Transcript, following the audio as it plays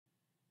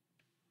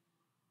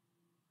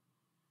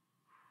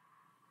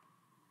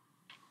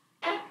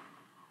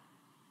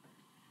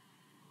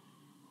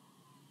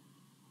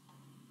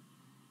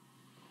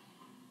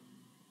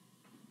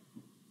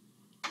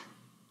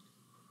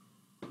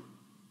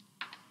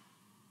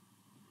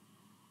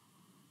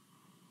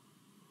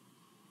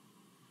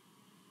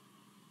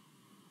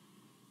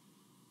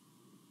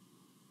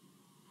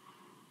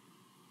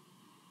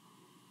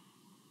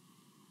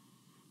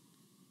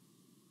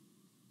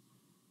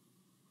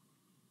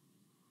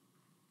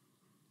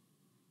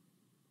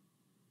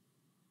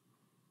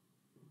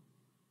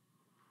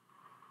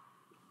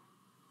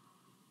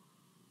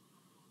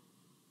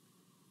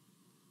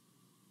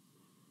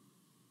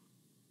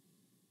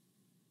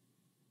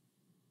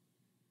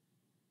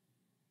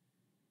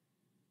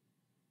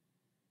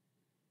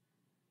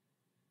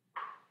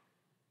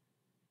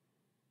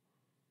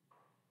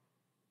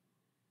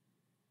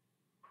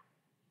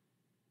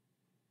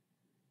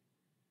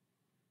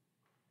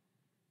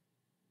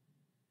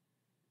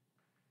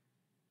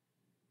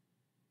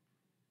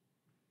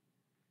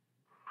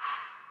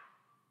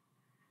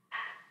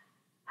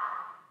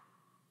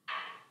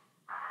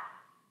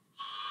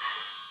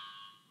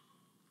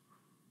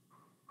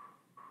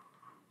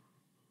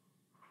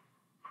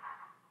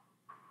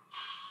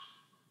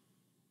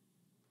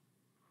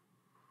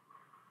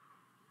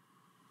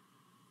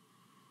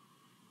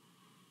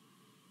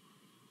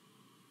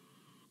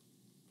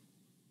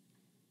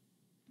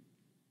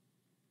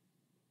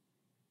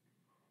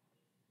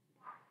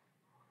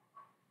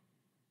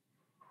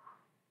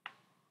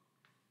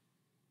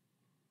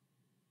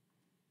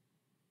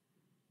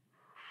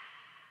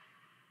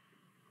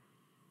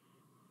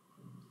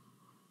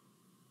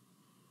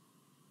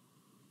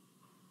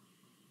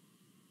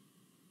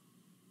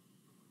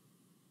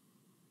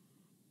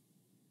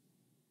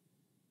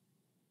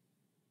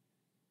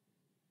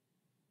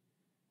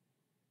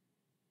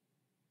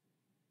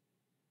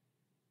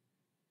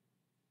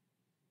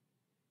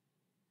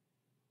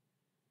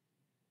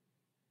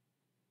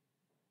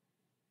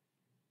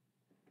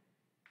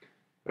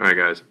Alright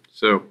guys,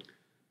 so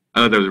I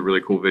thought that was a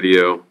really cool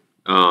video.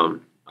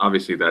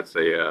 Obviously that's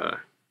a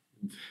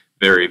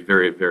very,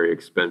 very, very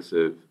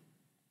expensive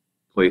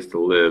place to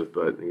live,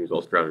 but he was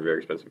also driving a very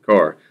expensive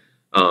car.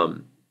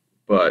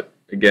 But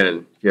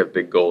again, if you have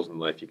big goals in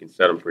life, you can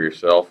set them for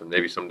yourself, and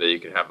maybe someday you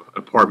can have an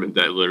apartment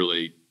that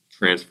literally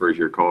transfers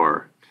your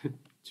car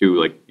to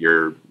like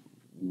your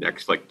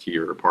next like to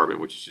your apartment,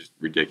 which is just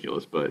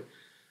ridiculous. But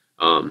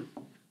um,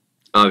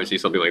 obviously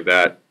something like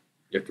that,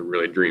 you have to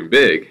really dream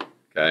big.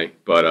 Okay,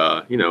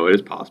 but you know, it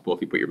is possible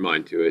if you put your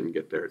mind to it and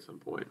get there at some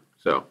point.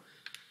 So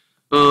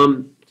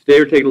today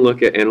we're taking a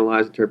look at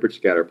analyze, interpret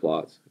scatter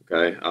plots.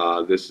 Okay,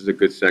 this is a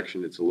good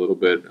section. It's a little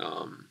bit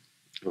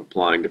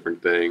applying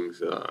different things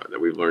that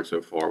we've learned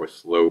so far with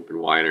slope and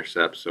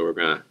y-intercepts. So we're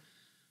gonna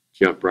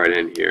jump right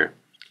in here.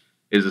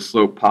 Is the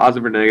slope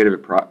positive or negative?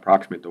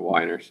 Approximate the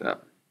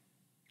y-intercept.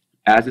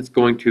 As it's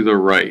going to the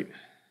right,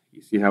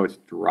 you see how it's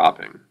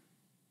dropping.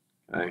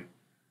 Okay,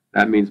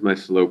 that means my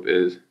slope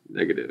is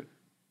negative.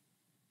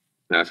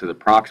 Now it says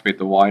approximate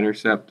the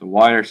y-intercept. The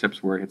y-intercept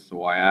is where it hits the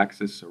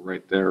y-axis, so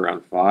right there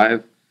around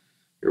 5.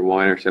 Your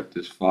y-intercept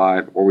is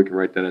 5, or we can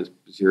write that as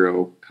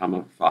 0,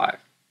 5,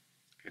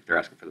 if they're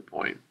asking for the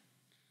point.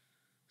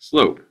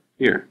 Slope,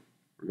 here,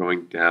 we're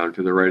going down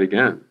to the right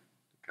again.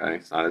 Okay,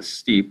 it's not as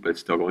steep, but it's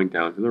still going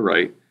down to the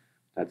right.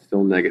 That's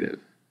still negative.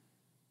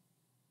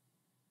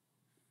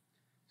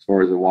 As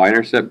far as the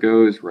y-intercept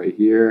goes, right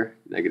here,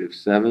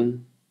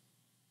 -7.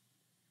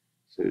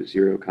 So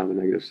 0,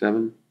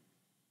 -7.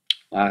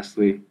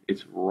 Lastly,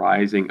 it's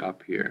rising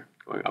up here,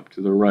 going up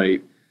to the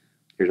right.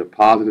 Here's a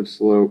positive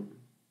slope.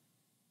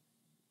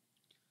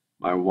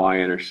 My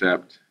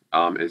y-intercept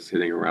is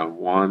sitting around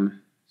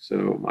 1.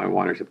 So my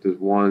y-intercept is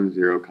 1,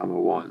 0,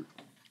 1.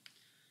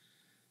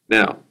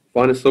 Now,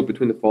 find a slope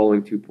between the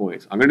following 2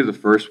 points. I'm going to do the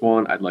first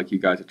one. I'd like you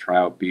guys to try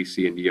out B,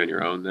 C, and D on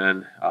your own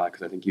then,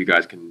 because I think you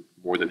guys can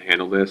more than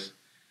handle this.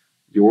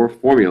 Your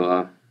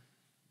formula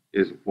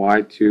is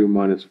y2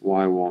 minus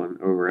y1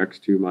 over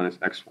x2 minus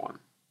x1.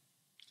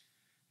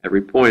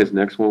 Every point is an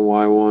x1,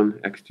 y1,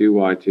 x2,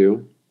 y2.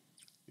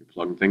 You're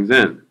plugging things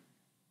in.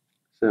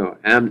 So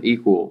m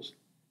equals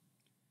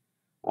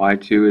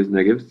y2 is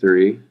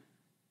 -3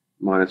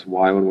 minus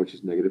y1, which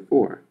is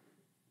 -4.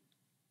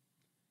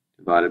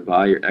 Divided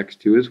by your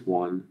x2 is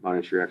 1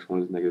 minus your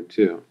x1 is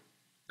 -2.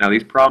 Now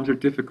these problems are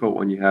difficult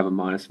when you have a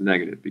minus and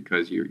negative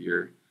because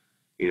you're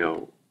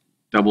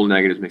double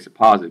negatives makes it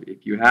positive.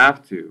 If you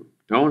have to,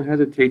 don't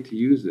hesitate to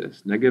use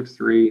this.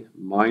 -3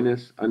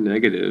 minus a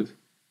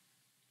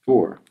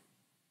 -4.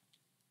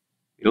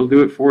 It'll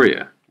do it for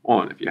you.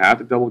 If you have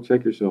to double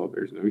check yourself,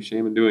 there's no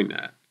shame in doing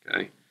that.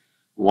 Okay.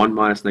 1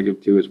 minus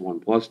 -2 is 1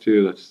 plus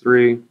 2, that's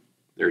 3.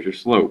 There's your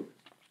slope.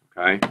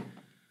 Okay.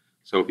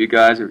 So if you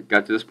guys have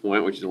got to this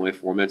point, which is only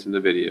 4 minutes in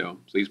the video,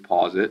 please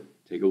pause it,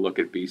 take a look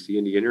at B, C,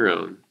 and D on your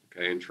own,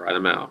 okay, and try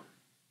them out.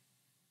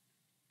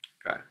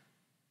 Okay.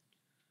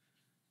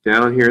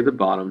 Down here at the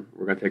bottom,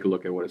 we're going to take a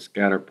look at what a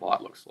scatter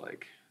plot looks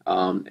like.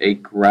 A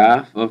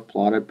graph of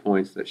plotted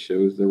points that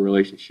shows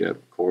the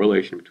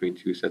correlation between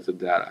two sets of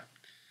data.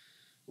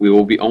 We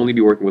will only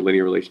be working with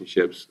linear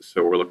relationships,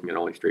 so we're looking at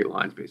only straight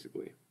lines,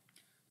 basically.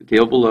 The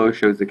table below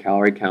shows the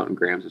calorie count in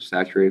grams of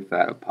saturated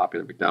fat of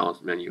popular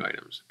McDonald's menu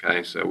items.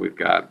 Okay, so we've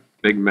got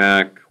Big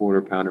Mac,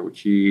 quarter pounder with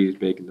cheese,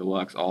 bacon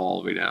deluxe,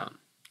 all the way down.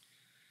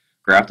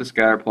 Graph the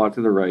scatter plot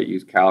to the right.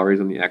 Use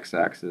calories on the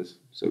x-axis,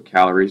 so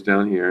calories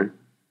down here,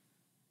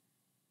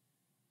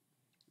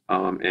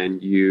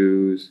 and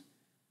use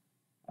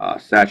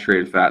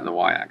saturated fat on the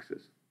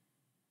y-axis.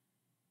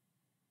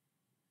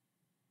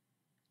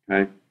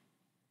 Okay.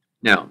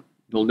 Now,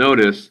 you'll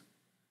notice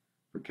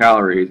for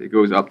calories, it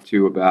goes up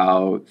to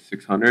about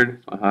 600,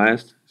 it's my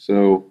highest.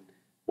 So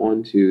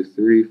 1, 2,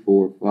 3,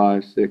 4,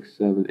 5, 6,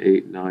 7,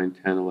 8, 9,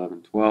 10,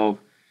 11, 12.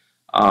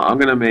 I'm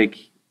going to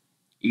make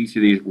each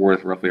of these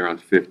worth roughly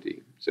around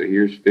 50. So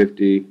here's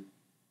 50,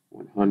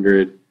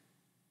 100,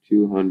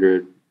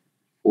 200,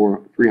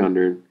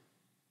 300,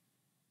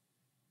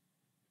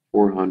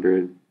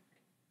 400,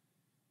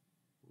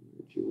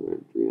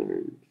 200,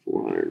 300,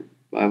 400,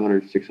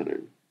 500,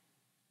 600.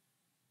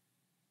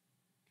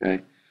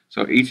 Okay,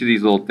 so each of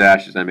these little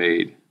dashes I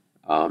made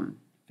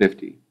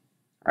 50.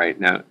 All right,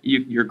 now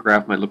your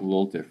graph might look a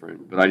little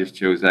different, but I just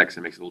chose X.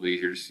 It makes it a little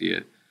easier to see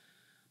it.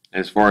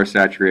 As far as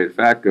saturated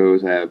fat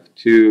goes, I have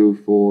 2,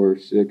 4,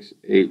 6,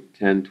 8,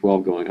 10,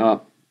 12 going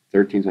up.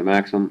 13 is my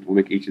maximum. We'll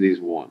make each of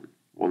these 1.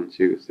 1,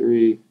 2,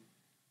 3.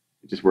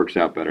 It just works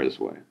out better this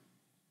way.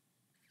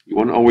 You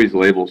want to always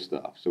label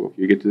stuff. So if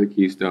you get to the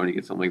keystone, you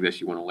get something like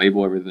this, you want to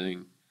label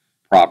everything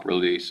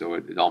properly so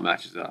it all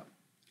matches up.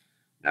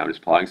 Now I'm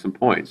just plotting some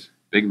points.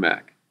 Big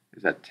Mac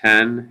is at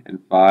 10 and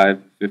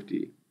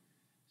 5.50.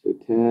 So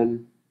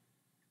 10,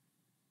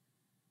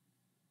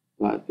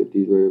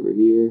 5.50 is right over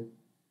here.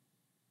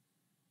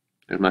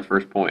 There's my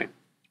first point.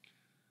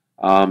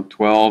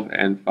 12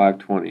 and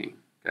 5.20.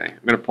 Okay,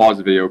 I'm going to pause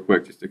the video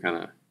quick just to kind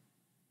of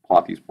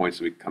plot these points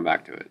so we can come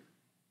back to it.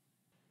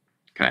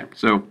 Okay,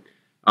 so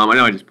I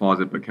know I just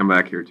paused it, but come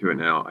back here to it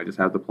now. I just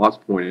have the plots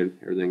pointed.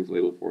 Everything's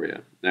labeled for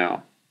you.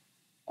 Now,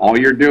 all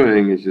you're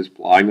doing is just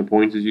plotting the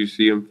points as you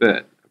see them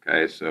fit.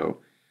 Okay, so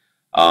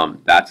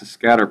that's a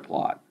scatter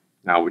plot.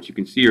 Now, what you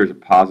can see here is a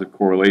positive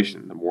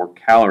correlation. The more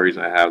calories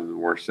I have, the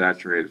more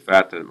saturated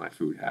fat that my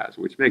food has,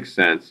 which makes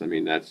sense. I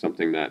mean, that's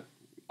something that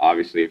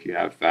obviously, if you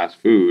have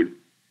fast food,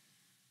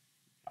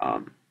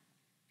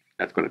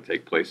 that's going to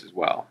take place as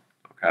well.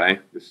 Okay,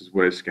 this is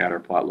what a scatter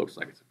plot looks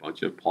like. It's a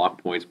bunch of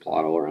plot points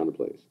plotted all around the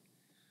place.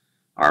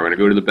 All right, we're going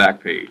to go to the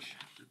back page.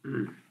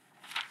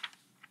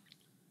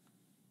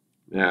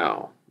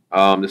 Now,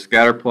 the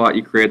scatter plot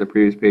you create on the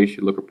previous page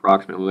should look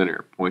approximately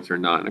linear. Points are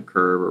not in a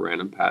curve or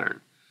random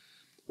pattern.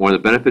 One of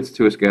the benefits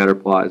to a scatter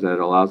plot is that it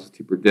allows us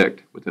to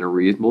predict within a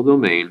reasonable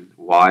domain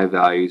y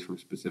values from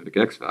specific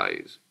x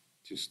values.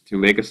 To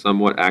make a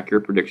somewhat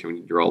accurate prediction, we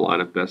need to draw a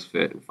line of best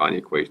fit and find the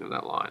equation of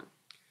that line.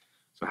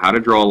 So how to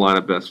draw a line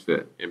of best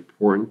fit.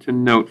 Important to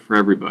note for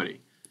everybody.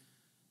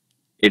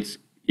 It's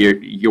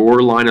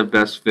your line of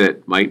best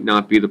fit might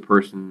not be the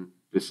person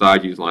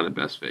beside you's line of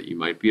best fit. You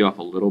might be off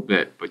a little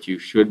bit, but you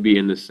should be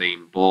in the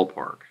same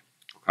ballpark.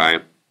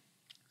 Okay?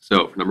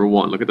 So for number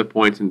one, look at the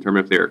points and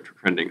determine if they are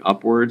trending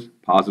upwards,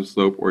 positive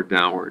slope, or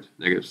downwards,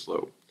 negative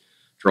slope.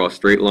 Draw a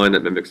straight line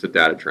that mimics the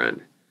data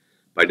trend.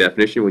 By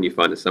definition, when you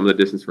find the sum of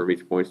the distance from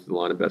each point to the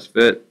line of best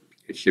fit,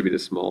 it should be the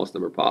smallest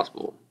number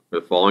possible. For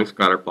the following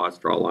scatter plots,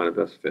 draw a line of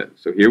best fit.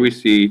 So here we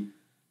see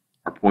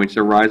our points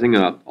are rising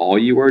up. All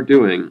you are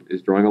doing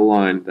is drawing a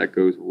line that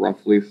goes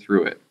roughly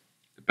through it,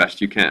 the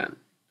best you can.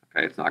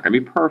 Okay, it's not going to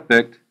be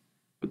perfect,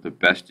 but the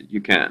best that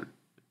you can.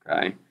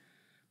 Okay,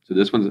 so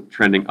this one's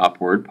trending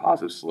upward,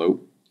 positive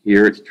slope.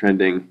 Here it's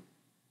trending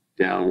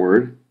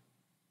downward,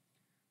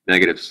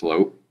 negative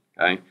slope.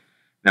 Okay,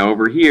 now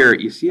over here,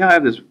 you see how I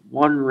have this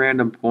one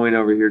random point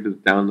over here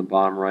down the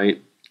bottom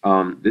right?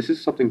 This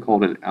is something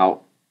called an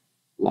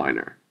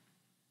outliner.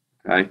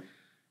 Okay,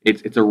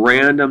 it's a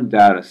random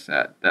data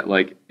set that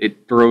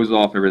it throws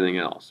off everything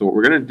else. So what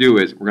we're going to do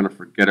is we're going to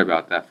forget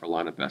about that for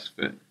line of best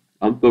fit.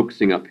 I'm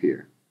focusing up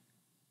here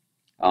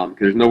because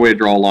there's no way to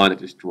draw a line that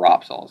just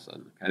drops all of a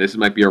sudden. Okay, this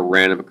might be a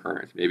random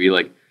occurrence. Maybe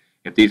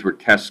if these were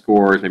test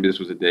scores, maybe this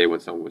was a day when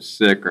someone was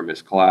sick or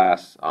missed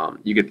class.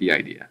 You get the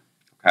idea.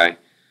 Okay,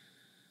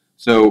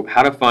 so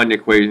how to find the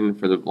equation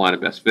for the line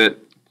of best fit?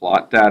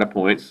 Plot data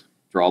points,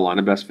 draw a line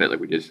of best fit like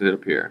we just did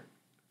up here.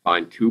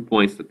 Find 2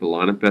 points that the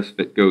line of best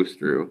fit goes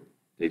through.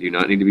 They do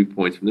not need to be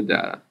points from the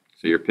data.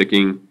 So you're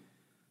picking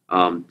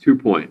 2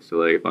 points.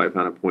 So if I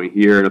found a point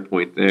here and a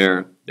point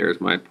there, there's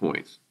my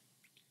points.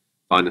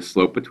 Find the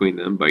slope between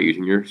them by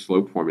using your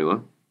slope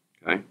formula.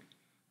 Okay.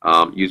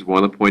 Use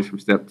one of the points from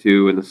step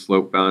 2 and the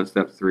slope found in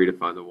step 3 to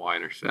find the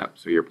y-intercept.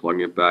 So you're plugging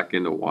it back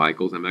into y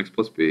equals mx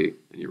plus b,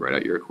 and you write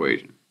out your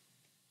equation.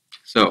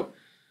 So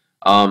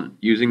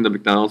using the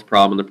McDonald's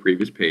problem on the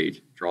previous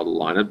page, draw the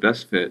line of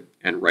best fit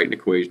and write an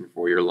equation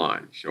for your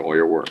line. Show all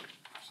your work.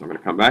 So I'm going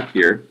to come back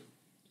here.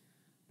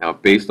 Now,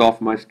 based off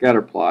of my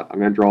scatter plot, I'm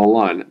going to draw a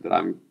line that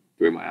I'm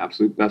doing my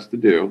absolute best to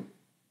do.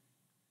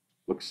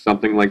 Looks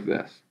something like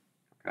this.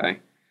 Okay.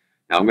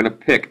 Now I'm going to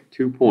pick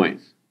 2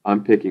 points.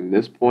 I'm picking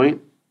this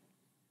point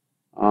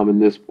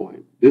and this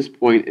point. This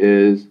point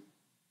is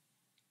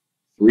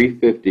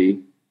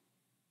 350,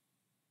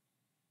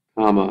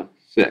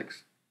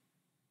 6.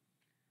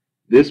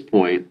 This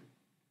point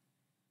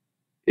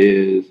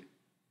is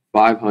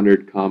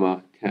 500,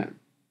 10.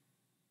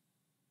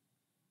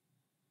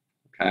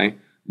 Okay.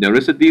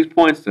 Notice that these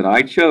points that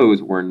I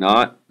chose were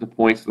not the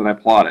points that I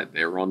plotted.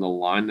 They were on the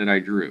line that I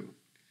drew.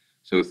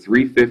 So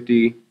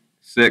 350,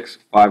 6,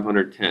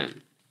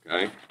 510.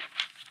 Okay.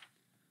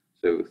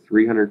 So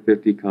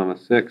 350,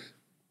 6,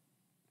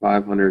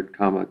 500,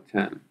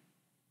 10.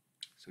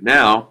 So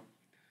now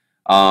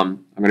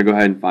I'm going to go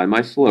ahead and find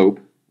my slope.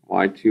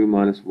 y2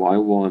 minus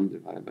y1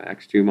 divided by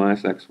x2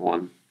 minus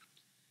x1.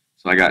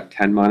 So I got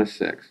 10 minus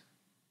 6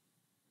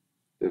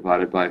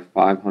 divided by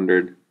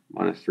 500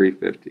 minus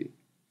 350.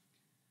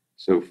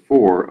 So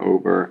 4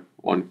 over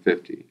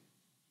 150.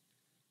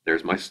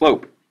 There's my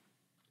slope.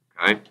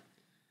 Okay.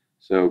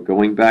 So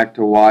going back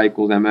to y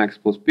equals mx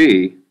plus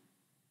b,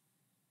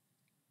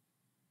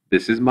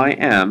 this is my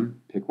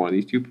m. Pick one of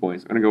these 2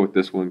 points. I'm going to go with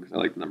this one because I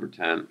like the number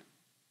 10.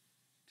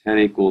 10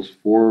 equals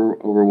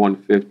 4 over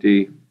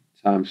 150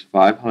 times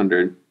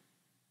 500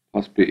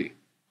 plus b.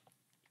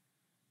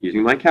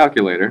 Using my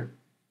calculator,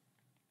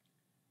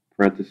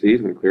 parentheses,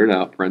 I'm going to clear it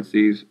out,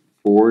 parentheses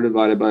 4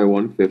 divided by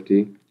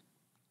 150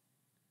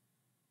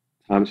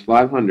 times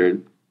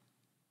 500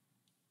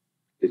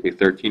 gives me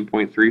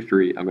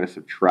 13.33. I'm going to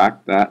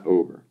subtract that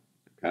over.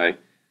 Okay,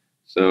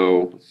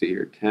 so let's see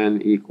here,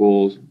 10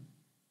 equals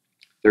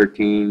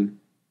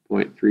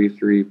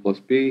 13.33 plus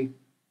b.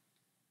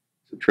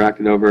 Subtract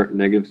it over,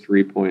 negative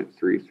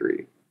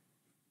 3.33.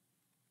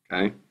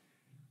 Okay.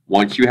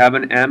 Once you have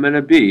an m and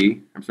a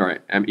b, m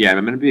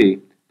and a b,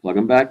 plug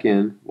them back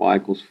in. Y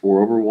equals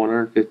 4 over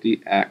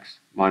 150x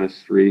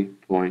minus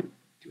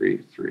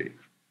 3.33.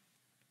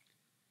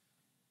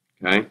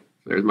 Okay.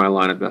 So there's my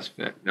line of best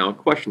fit. Now a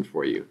question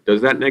for you.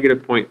 Does that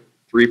negative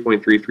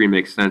 3.33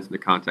 make sense in the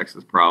context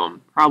of this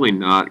problem? Probably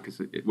not, because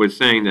it was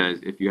saying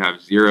that if you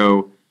have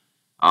 0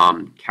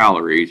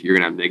 calories, you're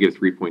going to have negative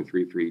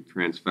 3.33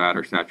 trans fat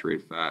or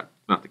saturated fat.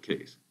 It's not the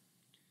case.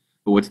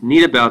 But what's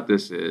neat about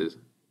this is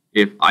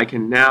if I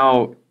can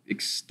now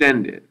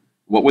extend it,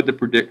 what would be the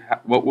predicted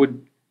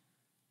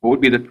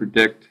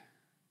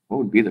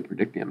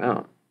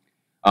amount?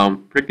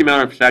 Predict the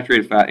amount of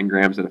saturated fat in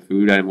grams that a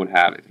food item would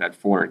have if it had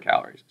 400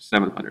 calories,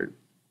 700.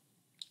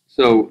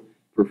 So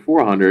for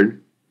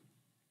 400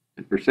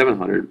 and for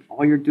 700,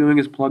 all you're doing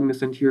is plugging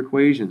this into your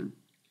equation.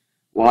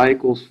 Y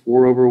equals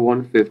 4 over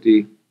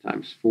 150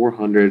 times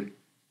 400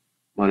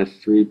 minus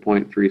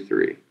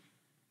 3.33.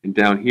 And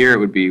down here it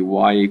would be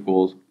y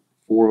equals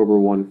 4 over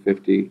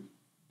 150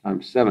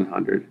 times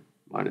 700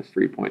 minus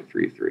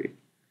 3.33.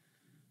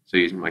 So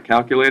using my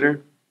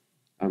calculator,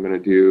 I'm going to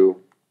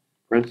do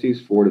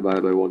parentheses 4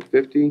 divided by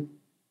 150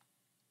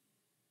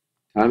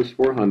 times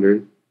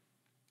 400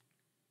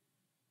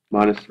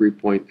 minus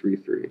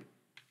 3.33.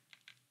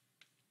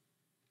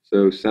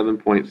 So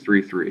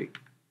 7.33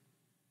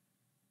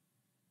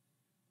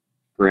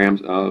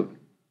 grams of,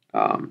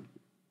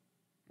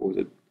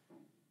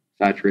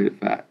 saturated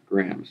fat,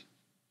 grams.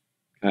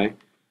 Okay?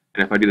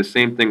 And if I do the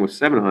same thing with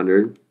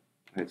 700,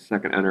 I hit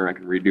second enter, I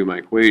can redo my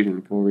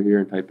equation, come over here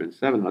and type in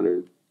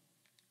 700,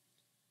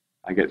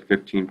 I get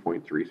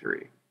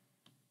 15.33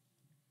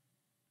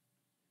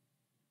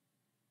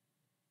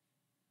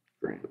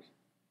 grams.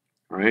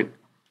 All right?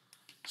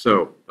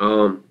 So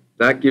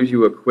that gives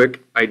you a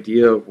quick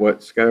idea of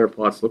what scatter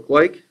plots look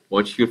like.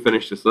 Once you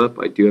finish this up,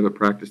 I do have a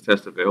practice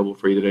test available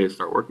for you today to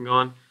start working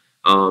on.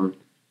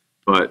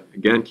 But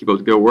again, keep up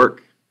the good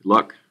work. Good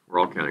luck. We're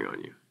all counting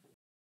on you.